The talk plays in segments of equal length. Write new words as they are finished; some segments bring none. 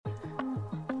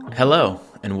Hello,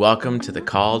 and welcome to the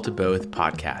Call to Both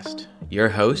podcast. Your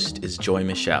host is Joy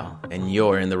Michelle, and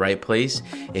you're in the right place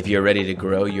if you're ready to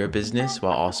grow your business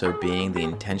while also being the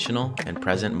intentional and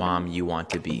present mom you want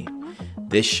to be.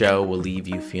 This show will leave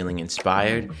you feeling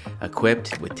inspired,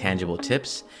 equipped with tangible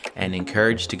tips, and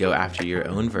encouraged to go after your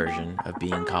own version of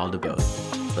being called to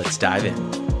both. Let's dive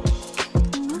in.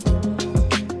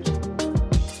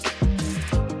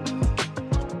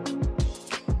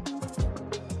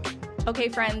 Okay,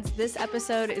 friends, this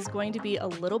episode is going to be a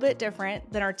little bit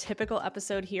different than our typical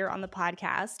episode here on the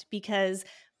podcast because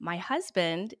my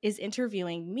husband is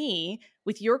interviewing me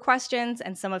with your questions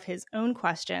and some of his own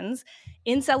questions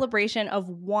in celebration of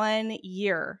 1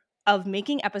 year of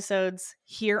making episodes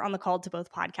here on the Called to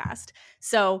Both podcast.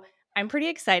 So I'm pretty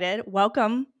excited.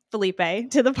 Welcome,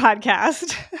 Felipe, to the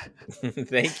podcast.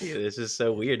 Thank you. This is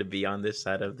so weird to be on this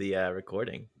side of the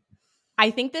recording.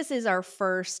 I think this is our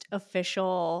first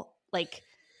official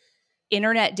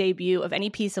internet debut of any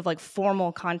piece of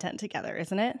formal content together,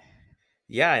 isn't it?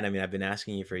 Yeah, and I mean, I've been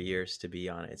asking you for years to be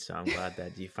on it, so I'm glad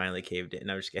that you finally caved in.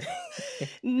 No, I'm just kidding.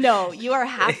 No, you are a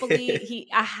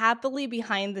happily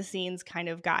behind the scenes kind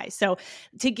of guy. So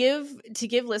to give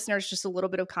listeners just a little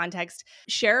bit of context,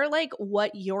 share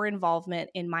what your involvement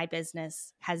in my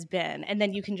business has been, and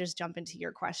then you can just jump into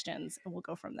your questions and we'll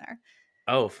go from there.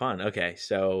 Oh, fun. Okay,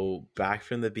 so back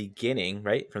from the beginning,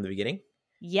 right? From the beginning?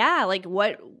 Yeah,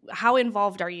 how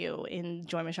involved are you in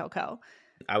Joy Michelle Co?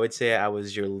 I would say I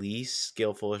was your least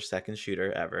skillful second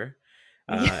shooter ever.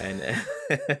 And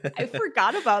I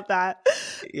forgot about that.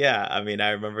 Yeah, I mean,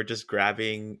 I remember just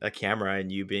grabbing a camera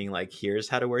and you being like, here's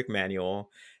how to work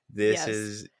manual. I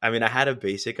had a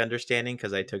basic understanding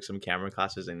because I took some camera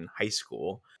classes in high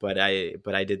school, but I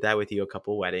did that with you a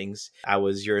couple weddings. I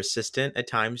was your assistant at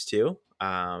times too.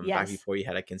 Back before you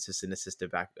had a consistent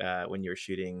assistant back when you were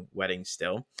shooting weddings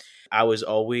still. I was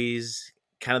always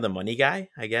kind of the money guy,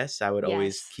 I guess. I would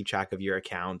always keep track of your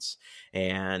accounts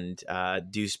and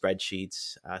do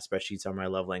spreadsheets. Spreadsheets are my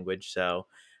love language. So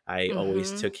I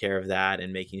always took care of that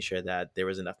and making sure that there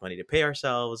was enough money to pay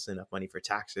ourselves, enough money for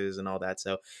taxes and all that.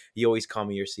 So you always call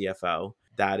me your CFO.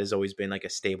 That has always been a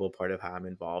stable part of how I'm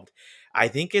involved. I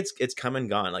think it's come and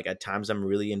gone. At times I'm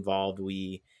really involved.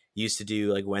 We used to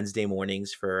do Wednesday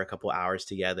mornings for a couple hours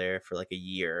together for a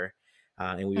year.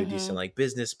 And we would do some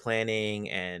business planning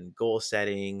and goal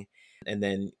setting. And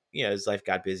then, as life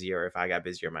got busier, or if I got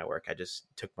busier in my work, I just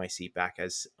took my seat back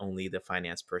as only the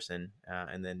finance person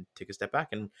and then took a step back.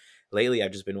 And lately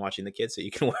I've just been watching the kids so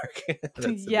you can work.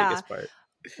 That's the biggest part.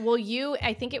 Well,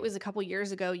 I think it was a couple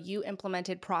years ago, you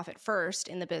implemented Profit First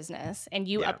in the business and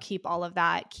you upkeep all of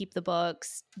that, keep the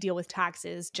books, deal with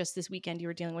taxes. Just this weekend, you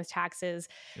were dealing with taxes.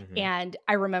 And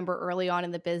I remember early on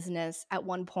in the business, at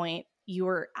one point, you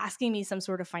were asking me some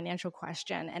sort of financial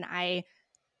question. And I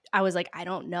was like, I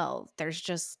don't know. There's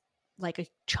just a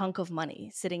chunk of money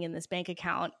sitting in this bank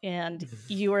account. And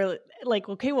you were like,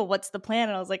 okay, well, what's the plan?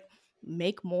 And I was like,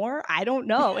 make more? I don't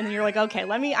know. And then you're like, okay,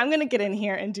 I'm going to get in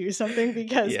here and do something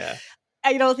because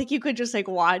I don't think you could just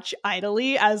watch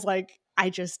idly as I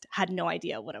just had no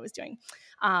idea what I was doing.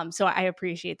 So I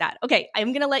appreciate that. Okay, I'm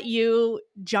going to let you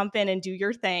jump in and do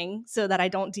your thing so that I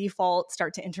don't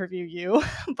start to interview you.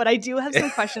 But I do have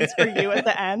some questions for you at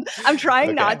the end. I'm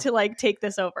trying not to take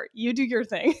this over. You do your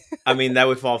thing. I mean, that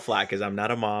would fall flat because I'm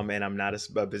not a mom and I'm not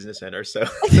a business owner. So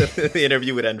the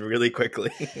interview would end really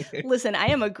quickly. Listen, I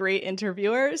am a great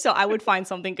interviewer, so I would find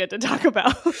something good to talk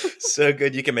about. So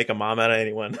good. You can make a mom out of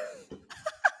anyone.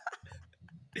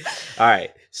 All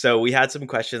right. So we had some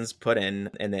questions put in,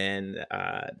 and then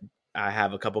I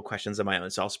have a couple questions of my own.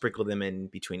 So I'll sprinkle them in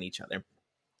between each other.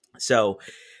 So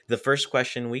the first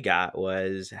question we got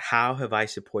was, how have I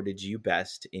supported you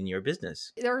best in your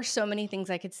business? There are so many things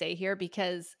I could say here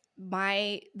because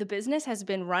the business has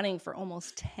been running for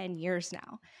almost 10 years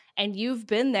now. And you've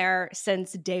been there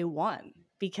since day one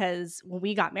because when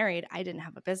we got married, I didn't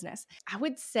have a business. I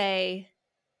would say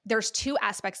there's two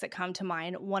aspects that come to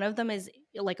mind. One of them is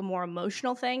a more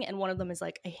emotional thing, and one of them is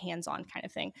a hands-on kind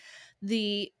of thing.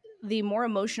 The more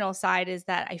emotional side is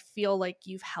that I feel like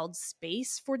you've held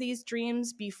space for these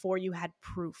dreams before you had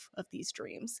proof of these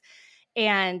dreams.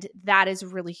 And that is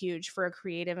really huge for a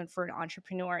creative and for an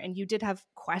entrepreneur. And you did have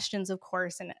questions, of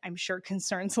course, and I'm sure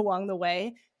concerns along the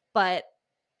way. But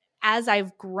as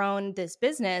I've grown this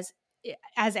business,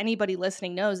 as anybody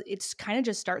listening knows, it's kind of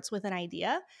just starts with an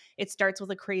idea. It starts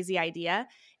with a crazy idea.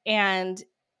 And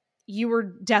you were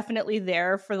definitely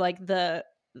there for the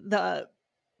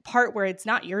part where it's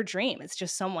not your dream, it's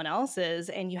just someone else's,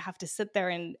 and you have to sit there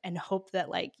and hope that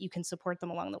like you can support them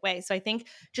along the way. So I think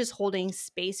just holding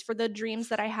space for the dreams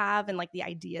that I have and like the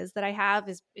ideas that I have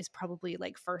is probably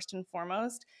like first and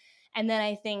foremost. And then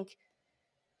I think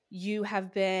you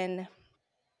have been,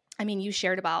 I mean, you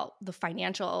shared about the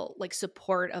financial like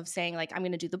support of saying like, I'm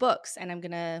going to do the books and I'm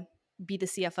going to be the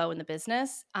CFO in the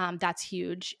business. That's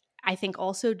huge. I think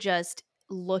also just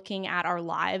looking at our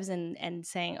lives and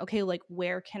saying, okay, like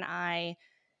where can I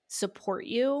support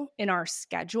you in our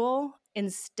schedule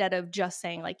instead of just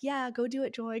saying like, yeah, go do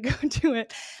it, Joy, go do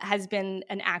it, has been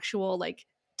an actual like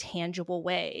tangible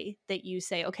way that you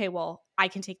say, okay, well, I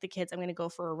can take the kids, I'm going to go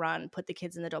for a run, put the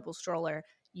kids in the double stroller,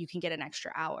 you can get an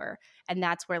extra hour. And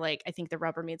that's where like I think the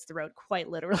rubber meets the road, quite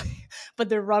literally, but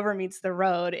the rubber meets the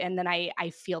road. And then I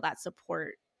feel that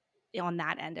support on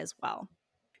that end as well.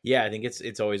 Yeah, I think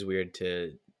it's always weird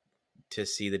to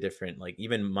see the different, like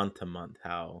even month to month,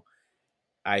 how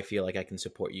I feel like I can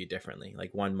support you differently.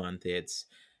 Like one month it's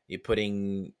you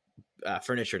putting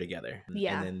furniture together,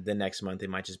 and then the next month it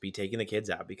might just be taking the kids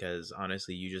out because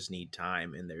honestly you just need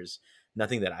time and there's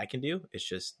nothing that I can do. It's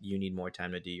just you need more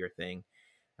time to do your thing.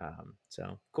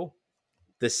 So cool.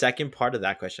 The second part of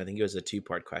that question, I think it was a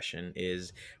 2-part question,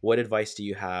 is what advice do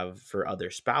you have for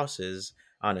other spouses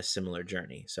on a similar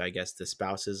journey? So I guess the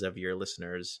spouses of your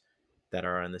listeners that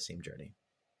are on the same journey.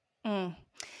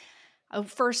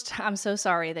 First, I'm so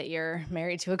sorry that you're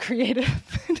married to a creative.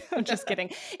 I'm just kidding.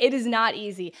 It is not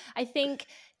easy. I think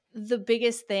the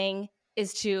biggest thing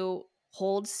is to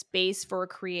hold space for a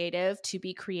creative to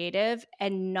be creative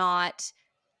and not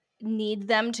need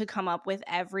them to come up with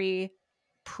every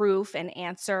proof and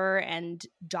answer and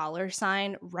dollar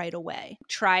sign right away.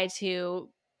 Try to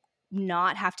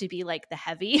not have to be like the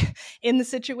heavy in the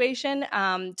situation.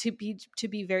 To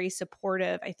be very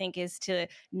supportive, I think, is to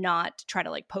not try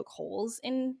to like poke holes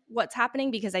in what's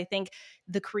happening, because I think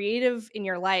the creative in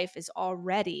your life is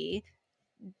already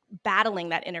battling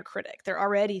that inner critic. They're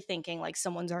already thinking like,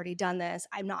 someone's already done this,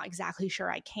 I'm not exactly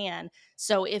sure I can.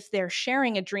 So if they're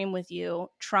sharing a dream with you,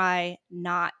 try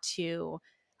not to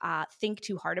think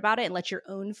too hard about it and let your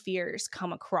own fears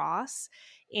come across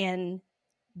in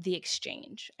the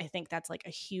exchange. I think that's like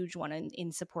a huge one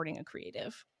in supporting a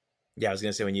creative. Yeah, I was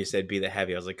gonna say when you said be the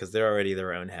heavy, I was like, because they're already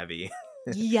their own heavy.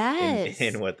 Yes.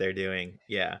 in what they're doing.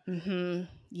 Yeah. Mm-hmm.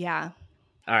 Yeah.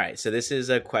 All right. So this is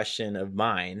a question of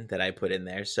mine that I put in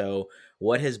there. So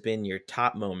what has been your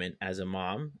top moment as a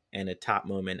mom and a top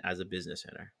moment as a business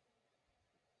owner?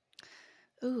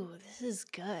 Ooh, this is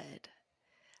good.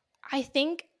 I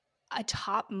think a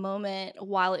top moment,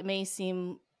 while it may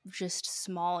seem just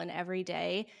small and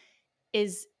everyday,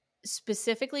 is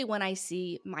specifically when I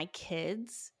see my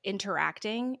kids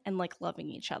interacting and like loving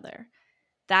each other.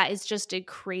 That is just a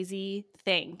crazy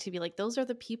thing to be like, those are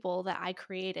the people that I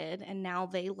created and now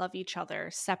they love each other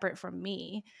separate from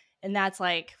me. And that's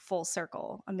like full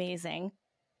circle. Amazing.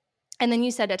 And then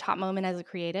you said a top moment as a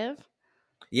creative?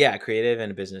 Yeah, creative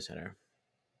and a business owner.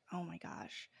 Oh my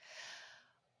gosh.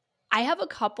 I have a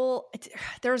couple.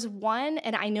 There's one,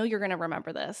 and I know you're going to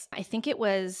remember this. I think it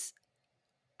was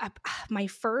my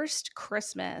first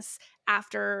Christmas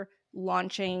after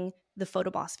launching the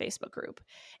PhotoBoss Facebook group.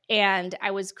 And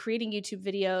I was creating YouTube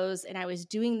videos and I was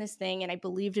doing this thing and I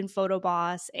believed in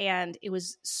PhotoBoss and it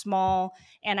was small.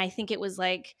 And I think it was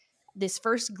like this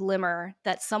first glimmer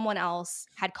that someone else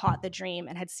had caught the dream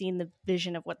and had seen the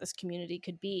vision of what this community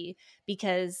could be,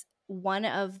 because one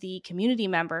of the community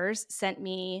members sent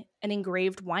me an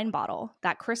engraved wine bottle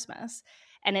that Christmas.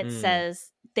 And it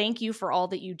says, thank you for all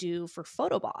that you do for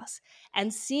PhotoBoss.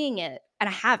 And seeing it, and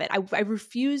I have it, I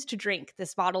refuse to drink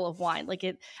this bottle of wine. Like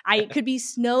I could be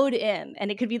snowed in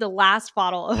and it could be the last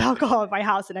bottle of alcohol in my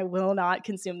house and I will not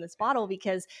consume this bottle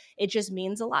because it just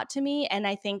means a lot to me. And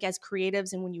I think as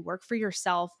creatives and when you work for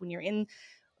yourself, when you're in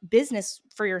business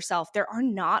for yourself, there are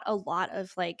not a lot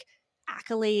of like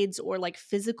accolades or like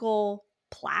physical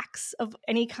plaques of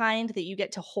any kind that you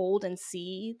get to hold and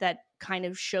see that kind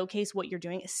of showcase what you're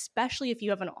doing, especially if you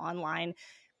have an online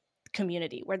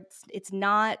community where it's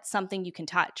not something you can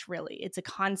touch. Really, it's a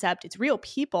concept, it's real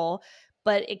people,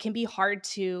 but it can be hard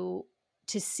to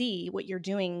see what you're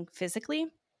doing physically.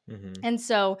 And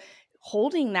so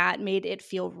holding that made it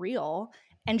feel real.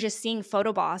 And just seeing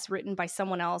PhotoBoss written by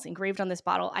someone else engraved on this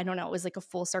bottle, I don't know, it was like a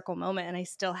full circle moment, and I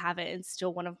still have it. It's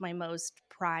still one of my most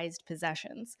prized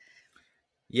possessions.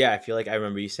 Yeah, I feel like I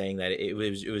remember you saying that it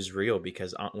was real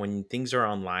because when things are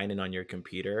online and on your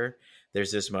computer,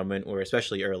 there's this moment where,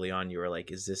 especially early on, you were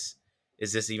like, "Is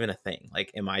is this even a thing?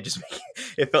 Like, am I just making,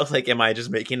 it felt like, am I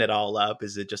just making it all up?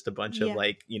 Is it just a bunch of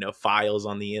like, you know, files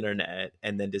on the internet?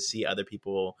 And then to see other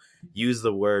people use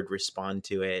the word, respond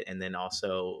to it, and then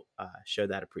also show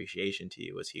that appreciation to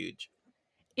you was huge.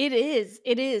 It is.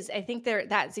 It is. I think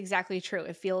that's exactly true.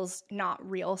 It feels not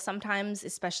real sometimes,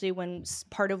 especially when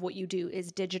part of what you do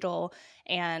is digital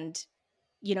and,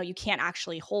 you know, you can't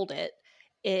actually hold it.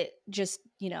 It just,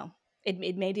 you know,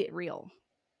 it made it real.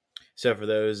 So for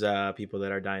those people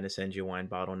that are dying to send you a wine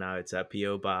bottle now, it's a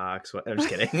P.O. box. I'm just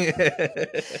kidding.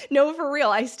 No, for real.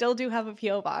 I still do have a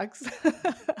P.O. box.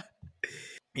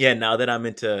 Yeah, now that I'm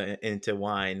into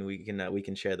wine, we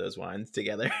can share those wines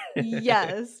together.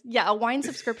 Yes. Yeah, a wine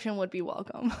subscription would be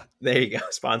welcome. There you go.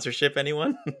 Sponsorship,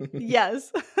 anyone?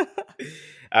 Yes.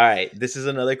 All right. This is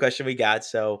another question we got.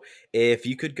 So if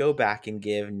you could go back and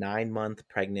give 9-month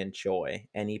pregnant Joy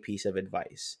any piece of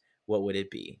advice, what would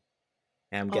it be?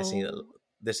 And I'm guessing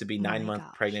this would be 9-month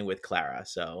pregnant with Clara.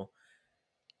 So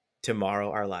tomorrow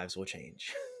our lives will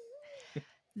change.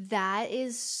 That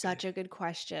is such a good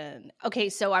question. Okay,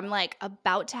 so I'm like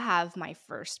about to have my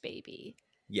first baby.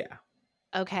 Yeah.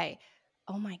 Okay.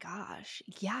 Oh my gosh.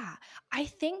 Yeah. I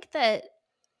think that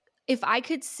if I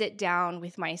could sit down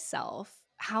with myself,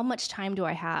 how much time do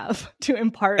I have to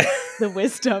impart the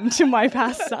wisdom to my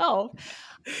past self?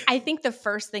 I think the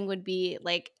first thing would be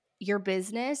like, your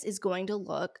business is going to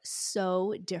look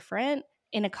so different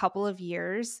in a couple of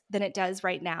years than it does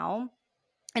right now.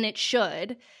 And it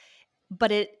should,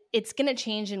 but it's going to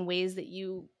change in ways that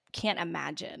you can't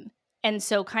imagine. And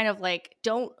so kind of like,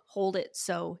 don't hold it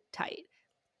so tight.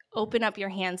 Open up your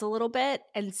hands a little bit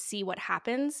and see what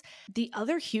happens. The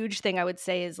other huge thing I would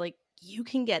say is like, you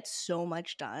can get so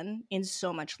much done in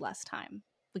so much less time.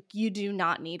 Like, you do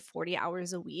not need 40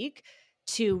 hours a week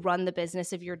to run the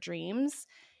business of your dreams.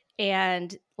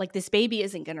 And like, this baby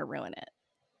isn't going to ruin it,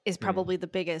 is probably the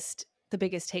biggest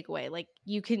takeaway. Like,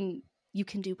 you can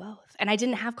do both. And I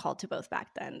didn't have Called to Both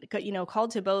back then. You know,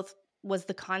 Called to Both was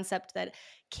the concept that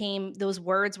came, those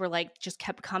words were like, just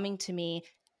kept coming to me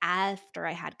after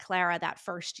I had Clara, that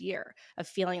first year of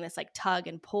feeling this like tug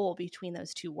and pull between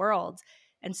those two worlds.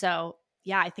 And so,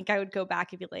 yeah, I think I would go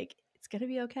back and be like, it's going to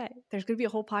be okay. There's going to be a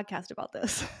whole podcast about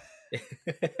this.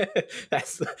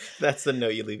 That's the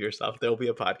note you leave yourself. There'll be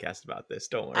a podcast about this.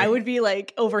 Don't worry. I would be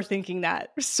like overthinking that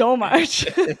so much.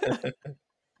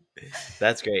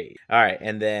 That's great. All right.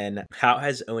 And then how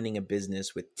has owning a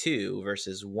business with 2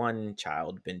 versus 1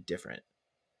 child been different?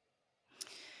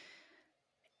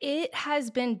 It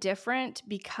has been different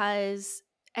because,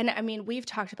 and I mean, we've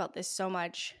talked about this so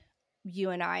much, you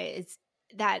and I, is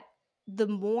that the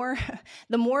more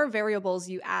variables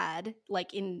you add,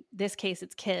 like in this case,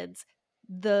 it's kids,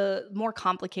 the more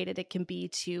complicated it can be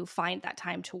to find that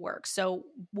time to work. So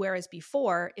whereas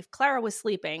before, if Clara was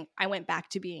sleeping, I went back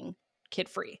to being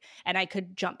kid-free and I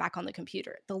could jump back on the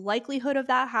computer. The likelihood of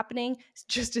that happening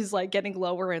just is like getting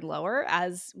lower and lower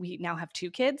as we now have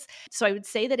 2 kids. So I would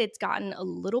say that it's gotten a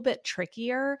little bit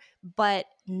trickier, but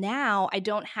now I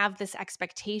don't have this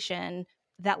expectation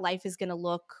that life is going to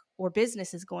look, or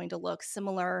business is going to look,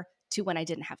 similar to when I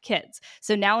didn't have kids.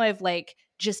 So now I've like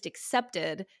just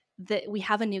accepted that we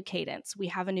have a new cadence, we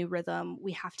have a new rhythm.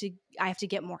 I have to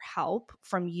get more help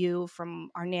from you,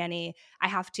 from our nanny. I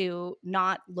have to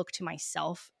not look to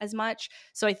myself as much.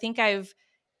 So I think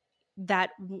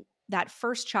that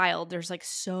first child, there's like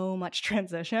so much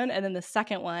transition. And then the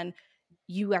second one,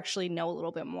 you actually know a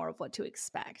little bit more of what to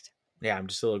expect. Yeah, I'm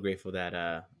just a little grateful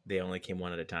that they only came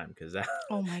one at a time, because that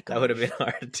that would have been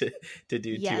hard to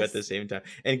do 2 at the same time.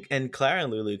 And Clara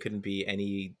and Lulu couldn't be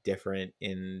any different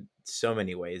in so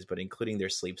many ways, but including their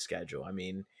sleep schedule. I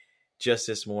mean, just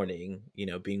this morning, you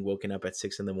know, being woken up at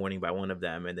 6 a.m. by one of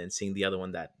them, and then seeing the other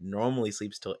one that normally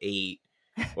sleeps till 8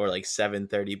 or like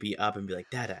 7:30 be up and be like,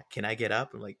 Dada, can I get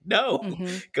up? I'm like, no,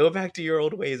 go back to your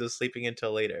old ways of sleeping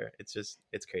until later. It's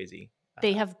crazy.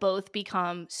 They have both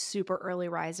become super early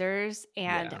risers,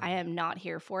 and I am not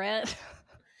here for it.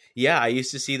 Yeah, I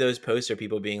used to see those posts or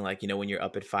people being like, you know, when you're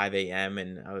up at 5 a.m.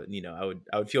 and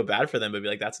I would feel bad for them, but be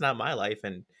like, that's not my life.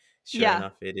 And sure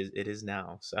enough, it is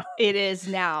now. So it is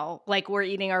now. Like, we're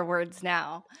eating our words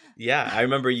now. Yeah, I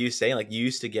remember you saying like you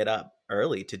used to get up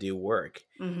early to do work,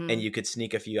 and you could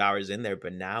sneak a few hours in there,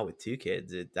 but now with 2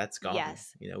 kids, that's gone.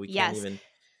 Yes, you know, we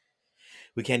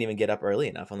can't even get up early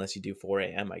enough unless you do 4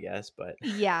 a.m., I guess. But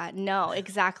yeah, no,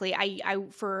 exactly. I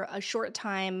for a short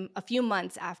time, a few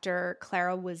months after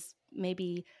Clara was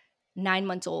maybe 9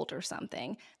 months old or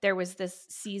something. There was this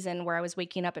season where I was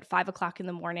waking up at 5 o'clock in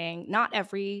the morning, not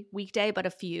every weekday, but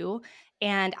a few.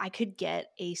 And I could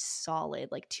get a solid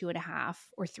like 2.5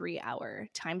 or 3 hour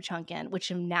time chunk in,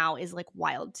 which now is like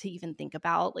wild to even think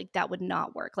about. Like that would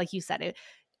not work. Like you said, it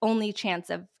only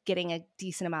chance of getting a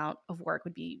decent amount of work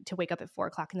would be to wake up at 4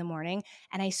 o'clock in the morning.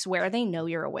 And I swear they know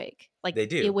you're awake. Like they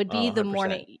do. It would be the 100%.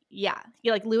 morning. Yeah.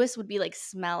 You're like Lewis would be like,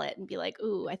 smell it and be like,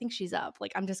 ooh, I think she's up.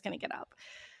 Like, I'm just going to get up.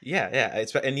 Yeah.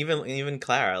 And even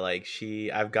Clara, like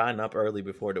I've gotten up early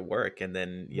before to work, and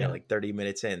then like 30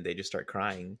 minutes in, they just start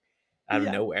crying out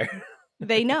of nowhere.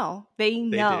 They know. They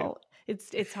know.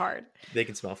 It's hard. They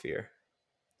can smell fear.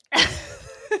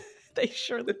 They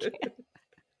surely can.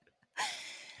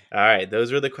 All right,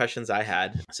 those were the questions I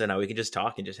had. So now we can just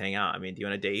talk and just hang out. I mean, do you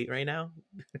want to date right now?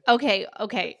 Okay.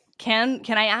 Can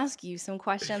I ask you some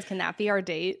questions? Can that be our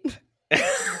date?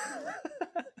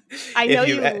 I know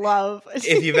you love.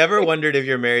 If you've ever wondered if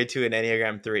you're married to an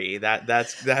Enneagram 3,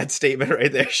 that statement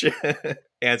right there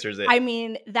answers it. I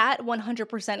mean, that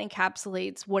 100%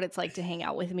 encapsulates what it's like to hang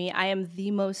out with me. I am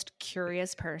the most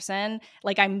curious person.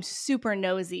 Like, I'm super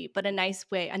nosy, but a nice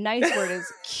word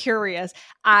is curious.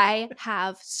 I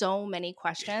have so many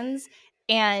questions,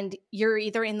 and you're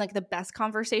either in like the best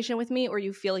conversation with me or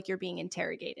you feel like you're being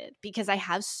interrogated, because I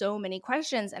have so many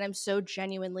questions and I'm so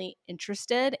genuinely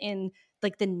interested in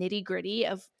like the nitty gritty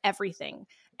of everything.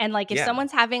 And like, if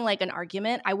someone's having like an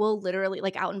argument, I will literally,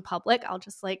 like, out in public, I'll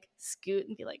just like scoot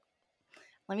and be like,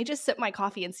 let me just sip my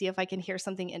coffee and see if I can hear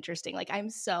something interesting. Like,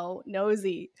 I'm so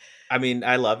nosy. I mean,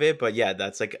 I love it, but yeah,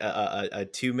 that's like a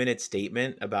 2-minute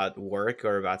statement about work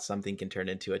or about something can turn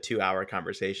into a 2-hour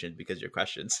conversation because your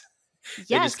questions.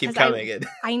 They just keep coming.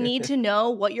 I need to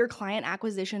know what your client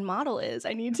acquisition model is.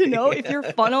 I need to know if your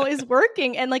funnel is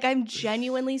working. And like, I'm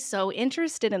genuinely so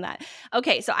interested in that.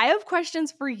 Okay, so I have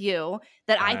questions for you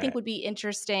that I think would be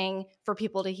interesting for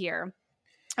people to hear.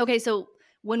 Okay, so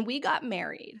when we got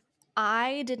married,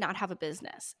 I did not have a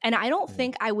business. And I don't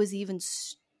think I was even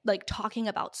like talking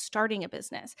about starting a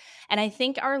business. And I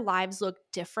think our lives look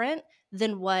different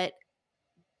than what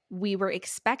we were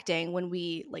expecting when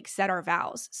we like set our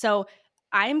vows. So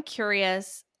I'm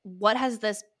curious, what has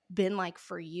this been like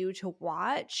for you to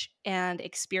watch and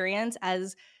experience,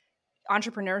 as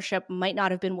entrepreneurship might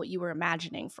not have been what you were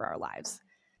imagining for our lives?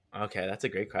 Okay, that's a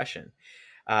great question.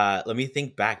 Let me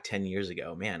think back 10 years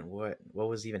ago. Man, what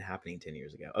was even happening 10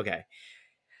 years ago? Okay.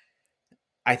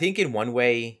 I think in one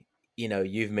way,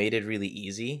 you've made it really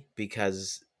easy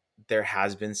because there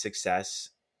has been success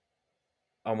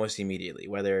almost immediately,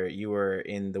 whether you were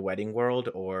in the wedding world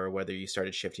or whether you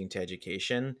started shifting to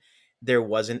education. There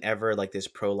wasn't ever like this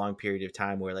prolonged period of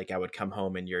time where like I would come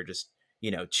home and you're just,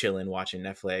 chilling, watching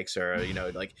Netflix, or,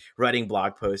 like writing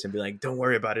blog posts and be like, don't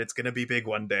worry about it, it's going to be big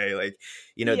one day. Like,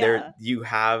 there, you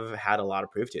have had a lot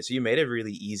of proof to it. So you made it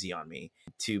really easy on me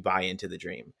to buy into the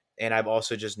dream. And I've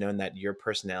also just known that your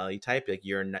personality type, like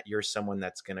you're someone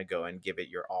that's going to go and give it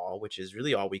your all, which is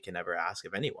really all we can ever ask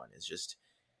of anyone, is just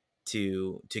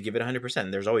to give it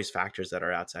 100%. There's always factors that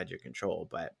are outside your control,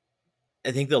 but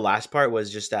I think the last part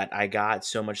was just that I got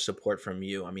so much support from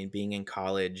you. I mean, being in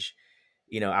college,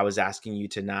 I was asking you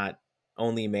to not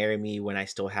only marry me when I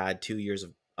still had 2 years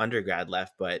of undergrad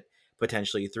left, but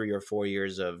potentially 3 or 4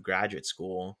 years of graduate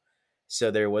school. So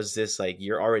there was this, like,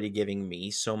 you're already giving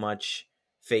me so much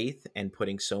faith and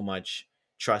putting so much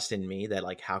trust in me that,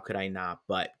 like, how could I not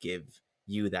but give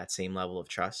you that same level of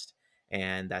trust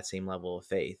and that same level of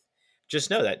faith? Just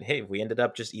know that, hey, we ended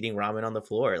up just eating ramen on the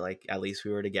floor. Like, at least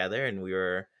we were together and we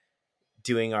were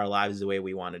doing our lives the way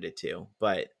we wanted it to.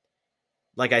 But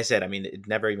like I said, I mean, it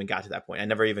never even got to that point. I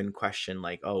never even questioned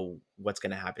like, oh, what's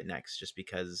going to happen next, just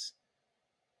because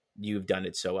you've done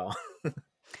it so well.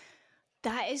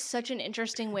 That is such an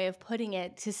interesting way of putting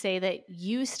it, to say that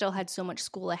you still had so much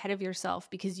school ahead of yourself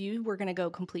because you were going to go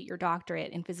complete your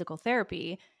doctorate in physical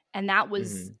therapy. And that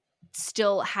was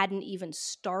still hadn't even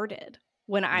started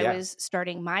when I was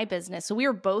starting my business. So we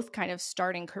were both kind of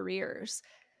starting careers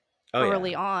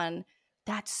early on.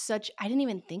 I didn't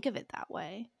even think of it that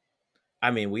way. I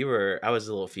mean, I was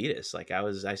a little fetus. Like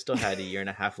I still had a year and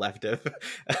a half left of,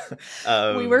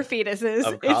 we were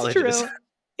fetuses. It's true.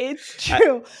 It's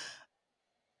true.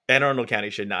 Anne Arundel County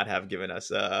should not have given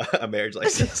us a marriage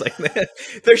license like that.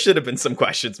 There should have been some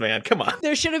questions, man. Come on.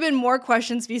 There should have been more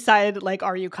questions beside, like,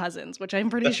 are you cousins? Which I'm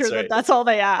pretty sure that's all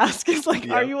they ask. It's like,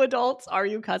 are you adults? Are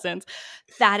you cousins?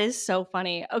 That is so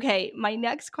funny. Okay, my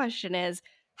next question is,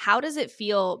 how does it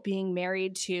feel being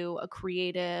married to a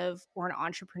creative or an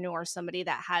entrepreneur, somebody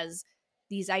that has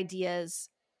these ideas,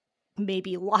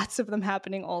 maybe lots of them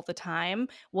happening all the time?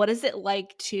 What is it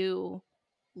like to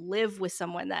live with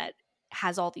someone that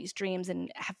has all these dreams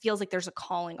and feels like there's a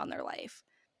calling on their life?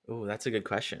 Oh, that's a good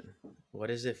question. What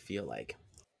does it feel like?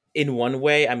 In one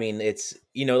way, I mean, it's,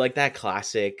 like that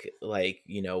classic, like,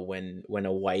 when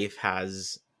a wife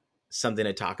has something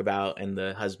to talk about and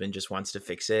the husband just wants to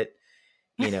fix it,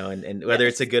 and whether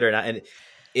it's a good or not. And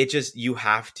it just, you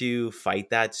have to fight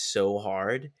that so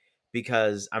hard,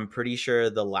 because I'm pretty sure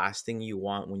the last thing you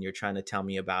want when you're trying to tell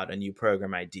me about a new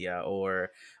program idea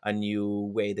or a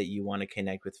new way that you want to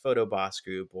connect with Photo Boss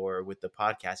Group or with the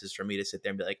podcast is for me to sit there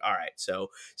and be like, all right, so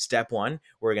step 1,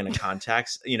 we're going to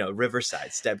contact,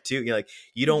 Riverside. Step 2, you're like,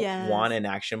 you don't want an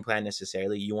action plan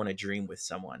necessarily. You want to dream with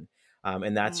someone.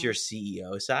 And that's your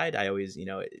CEO side. I always,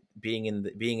 being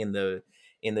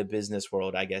in the business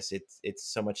world, I guess it's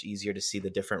so much easier to see the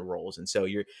different roles. And so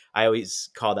I always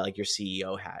call that like your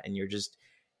CEO hat, and you're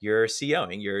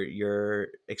CEOing, you're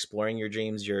exploring your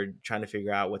dreams. You're trying to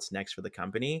figure out what's next for the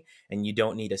company, and you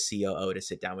don't need a COO to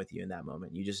sit down with you in that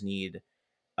moment. You just need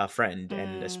a friend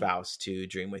and a spouse to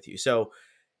dream with you. So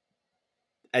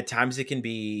at times it can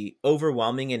be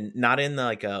overwhelming, and not in the,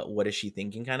 like, a, what is she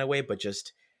thinking kind of way, but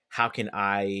just how can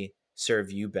I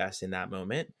serve you best in that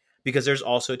moment? Because there's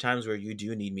also times where you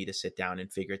do need me to sit down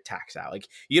and figure tax out. Like,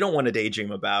 you don't want to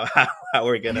daydream about how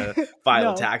we're going to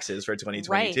file taxes for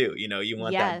 2022. Right. You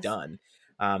want that done.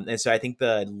 And so I think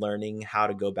the learning how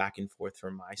to go back and forth for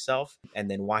myself, and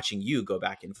then watching you go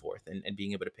back and forth and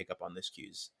being able to pick up on those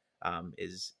cues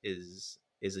is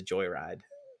a joyride.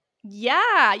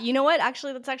 Yeah. You know what?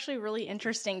 Actually, that's actually really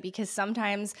interesting, because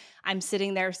sometimes I'm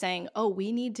sitting there saying, oh,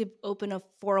 we need to open a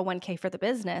 401k for the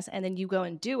business. And then you go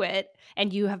and do it,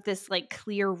 and you have this like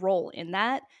clear role in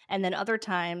that. And then other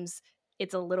times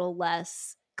it's a little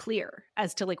less clear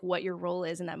as to like what your role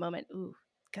is in that moment. Ooh,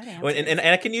 good answer. Well, and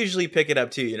I can usually pick it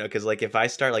up too, because like if I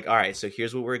start like, all right, so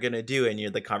here's what we're going to do, and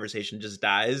the conversation just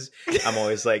dies, I'm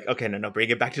always like, okay, no,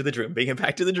 bring it back to the dream,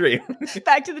 back to the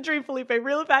dream, Felipe,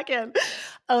 reel it back in.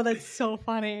 Oh, that's so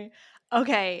funny.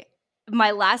 Okay.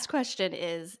 My last question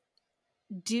is,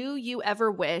 do you ever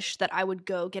wish that I would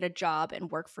go get a job and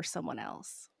work for someone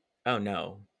else? Oh,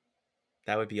 no,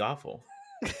 that would be awful.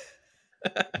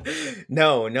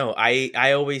 No,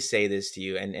 I always say this to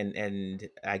you, and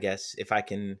I guess if I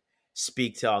can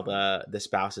speak to all the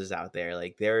spouses out there,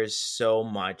 like, there is so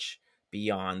much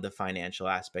beyond the financial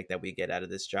aspect that we get out of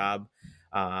this job.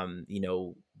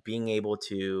 Being able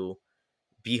to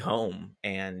be home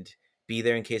and be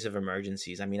there in case of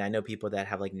emergencies. I mean, I know people that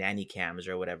have like nanny cams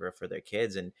or whatever for their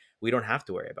kids, and we don't have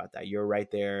to worry about that. You're right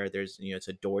there. There's, it's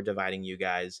a door dividing you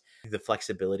guys. The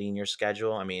flexibility in your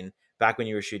schedule. I mean, back when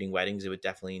you were shooting weddings, it was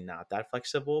definitely not that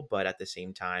flexible, but at the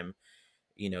same time,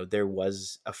 there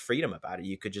was a freedom about it.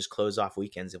 You could just close off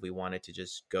weekends if we wanted to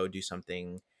just go do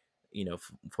something,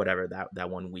 whatever that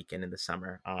one weekend in the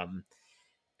summer.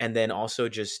 And then also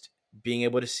just being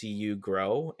able to see you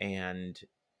grow. And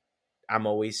I'm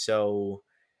always so,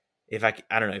 I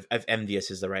don't know if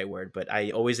envious is the right word, but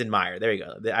I always admire, there you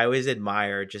go. I always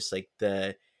admire just like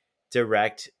the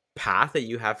direct path that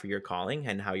you have for your calling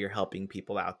and how you're helping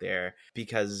people out there,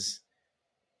 because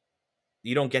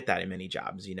you don't get that in many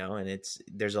jobs, and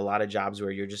there's a lot of jobs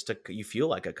where you're just you feel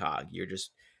like a cog. You're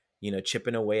just,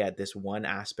 chipping away at this one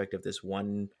aspect of this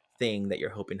one thing that you're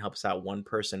hoping helps out one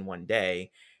person one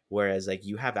day. Whereas like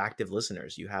you have active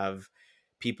listeners, you have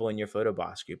people in your Photo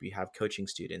Boss group, you have coaching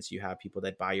students, you have people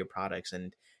that buy your products,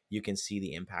 and you can see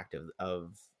the impact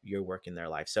of your work in their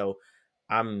life. So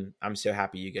I'm so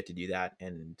happy you get to do that.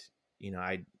 And,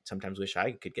 I sometimes wish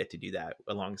I could get to do that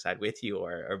alongside with you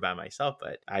or by myself,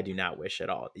 but I do not wish at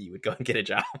all that you would go and get a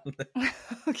job.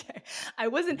 Okay. I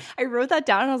wrote that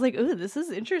down and I was like, ooh, this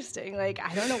is interesting. Like,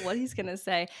 I don't know what he's going to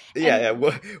say. Yeah.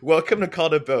 Welcome to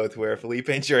Call to Both, where Felipe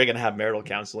and Jerry are going to have marital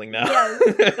counseling now.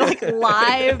 Yeah, like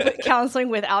live counseling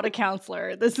without a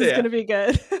counselor. This is going to be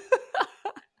good.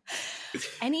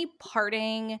 Any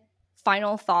parting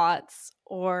final thoughts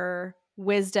or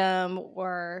wisdom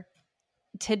or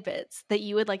tidbits that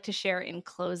you would like to share in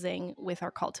closing with our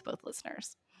Call to Both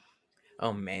listeners?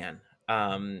 Oh man.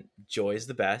 Joy is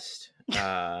the best.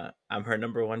 I'm her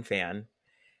number one fan.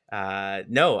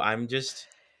 No,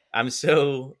 I'm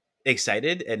so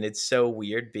excited, and it's so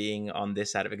weird being on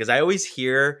this side of it, because I always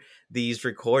hear these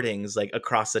recordings like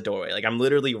across the doorway. Like I'm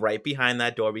literally right behind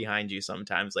that door behind you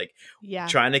sometimes, like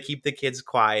trying to keep the kids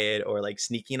quiet or like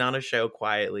sneaking on a show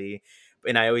quietly.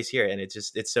 And I always hear it, and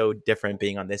it's so different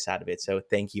being on this side of it. So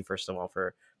thank you, first of all,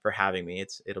 for having me.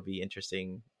 It'll be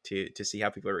interesting to see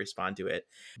how people respond to it.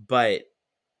 But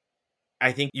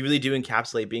I think you really do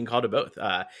encapsulate being called to both,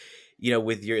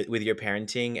 with your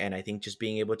parenting. And I think just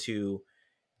being able to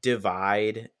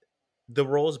divide the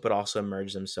roles, but also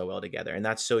merge them so well together. And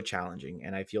that's so challenging.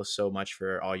 And I feel so much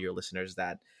for all your listeners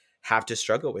that have to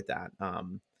struggle with that.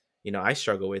 I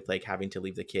struggle with like having to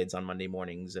leave the kids on Monday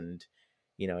mornings and,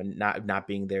 not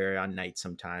being there on nights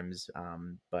sometimes.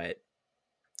 But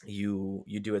you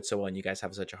do it so well, and you guys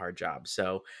have such a hard job.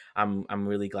 So I'm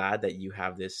really glad that you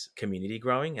have this community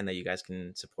growing and that you guys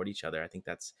can support each other. I think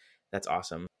that's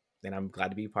awesome. And I'm glad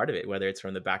to be part of it, whether it's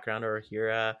from the background or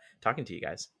here talking to you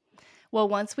guys. Well,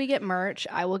 once we get merch,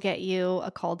 I will get you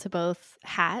a Called to Both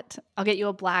hat. I'll get you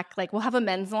a black, we'll have a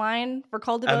men's line for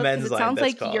Called to Both, because it sounds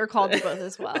like you're Called to Both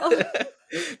as well.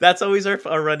 That's always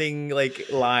our running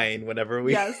line whenever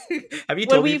we. Yes. Have you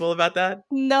told people about that?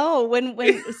 No.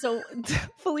 So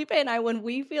Felipe and I, when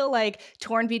we feel like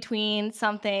torn between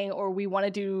something or we want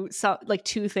to do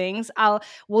two things,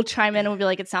 we'll chime in and we'll be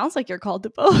like, it sounds like you're Called to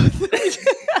Both.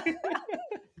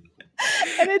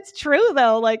 And it's true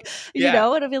though.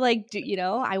 It'll be like,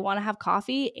 I want to have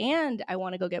coffee and I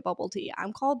want to go get bubble tea.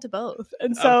 I'm called to both.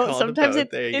 And so sometimes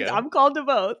I'm called to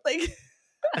both.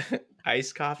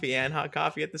 Iced coffee and hot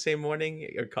coffee at the same morning.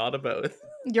 You're called to both.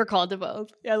 You're called to both.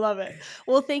 I love it.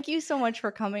 Well, thank you so much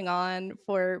for coming on,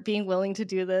 for being willing to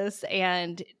do this,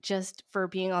 and just for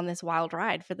being on this wild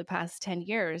ride for the past 10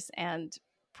 years and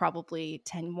probably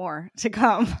 10 more to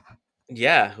come.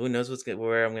 Yeah, who knows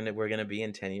where we're gonna be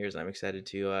in 10 years. I'm excited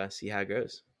to see how it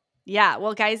goes. Yeah.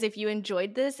 Well, guys, if you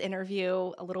enjoyed this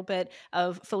interview, a little bit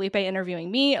of Felipe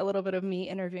interviewing me, a little bit of me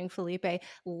interviewing Felipe,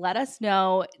 let us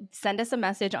know. Send us a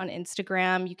message on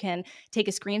Instagram. You can take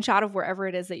a screenshot of wherever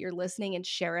it is that you're listening and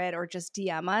share it, or just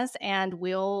DM us, and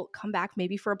we'll come back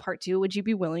maybe for a part 2. Would you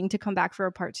be willing to come back for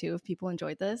a part 2 if people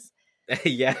enjoyed this?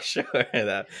 Yeah, sure.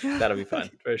 That'll be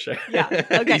fun for sure. Yeah.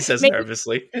 Okay. He says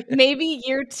nervously. Maybe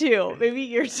year 2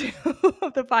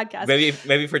 of the podcast.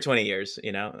 Maybe for 20 years,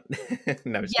 No,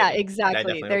 yeah,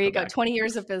 exactly. There you go. 20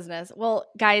 years of business. Well,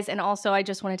 guys, and also I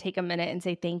just want to take a minute and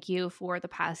say thank you for the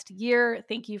past year.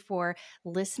 Thank you for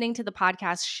listening to the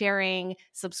podcast, sharing,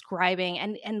 subscribing,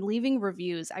 and leaving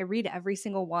reviews. I read every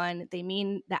single one. They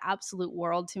mean the absolute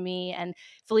world to me. And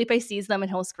Felipe sees them and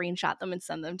he'll screenshot them and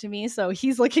send them to me. So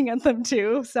he's looking at them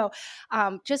too. So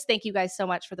just thank you guys so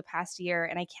much for the past year.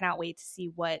 And I cannot wait to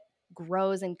see what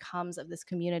grows and comes of this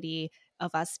community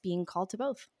of us being called to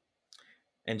both.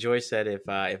 And Joy said if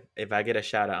I get a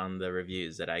shout out on the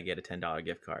reviews, that I get a $10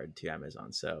 gift card to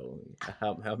Amazon. So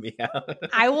help me out.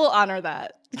 I will honor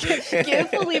that. Give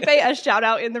Felipe a shout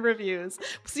out in the reviews.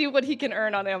 See what he can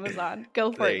earn on Amazon.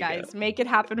 Go for it, guys. Go. Make it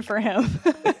happen for him.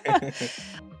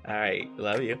 All right.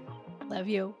 Love you. Love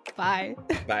you. Bye.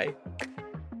 Bye.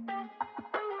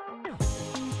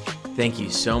 Thank you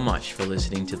so much for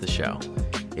listening to the show.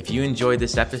 If you enjoyed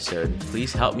this episode,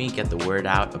 please help me get the word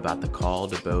out about the Call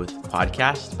to Both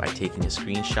podcast by taking a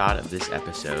screenshot of this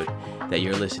episode that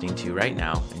you're listening to right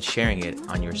now and sharing it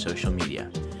on your social media.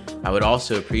 I would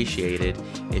also appreciate it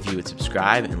if you would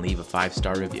subscribe and leave a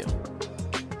 5-star review.